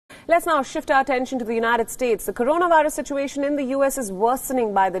Let's now shift our attention to the United States. The coronavirus situation in the US is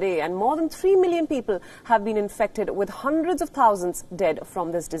worsening by the day, and more than 3 million people have been infected, with hundreds of thousands dead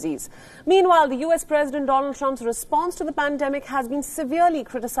from this disease. Meanwhile, the US President Donald Trump's response to the pandemic has been severely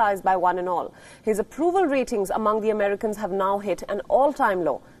criticized by one and all. His approval ratings among the Americans have now hit an all-time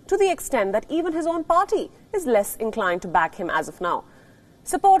low, to the extent that even his own party is less inclined to back him as of now.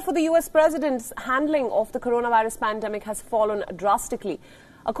 Support for the US president's handling of the coronavirus pandemic has fallen drastically.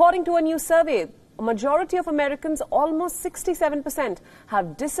 According to a new survey, a majority of Americans, almost 67%,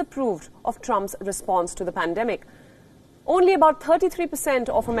 have disapproved of Trump's response to the pandemic. Only about 33%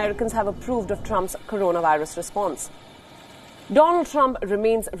 of Americans have approved of Trump's coronavirus response. Donald Trump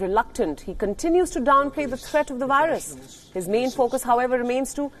remains reluctant. He continues to downplay the threat of the virus. His main focus, however,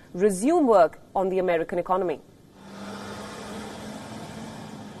 remains to resume work on the American economy.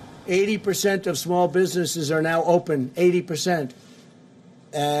 80% of small businesses are now open, 80%.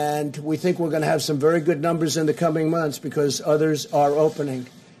 And we think we're going to have some very good numbers in the coming months because others are opening.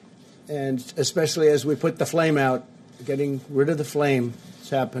 And especially as we put the flame out, getting rid of the flame, it's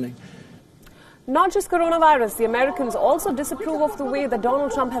happening. Not just coronavirus, the Americans also disapprove of the way that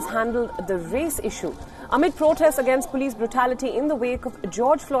Donald Trump has handled the race issue. Amid protests against police brutality in the wake of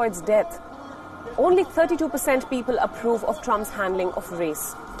George Floyd's death, only 32% people approve of Trump's handling of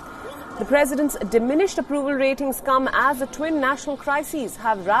race. The president's diminished approval ratings come as the twin national crises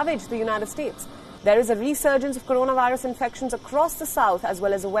have ravaged the United States. There is a resurgence of coronavirus infections across the South as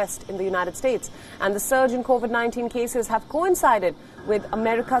well as the West in the United States. And the surge in COVID-19 cases have coincided with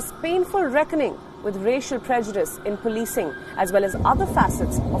America's painful reckoning with racial prejudice in policing as well as other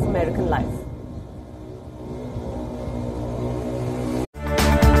facets of American life.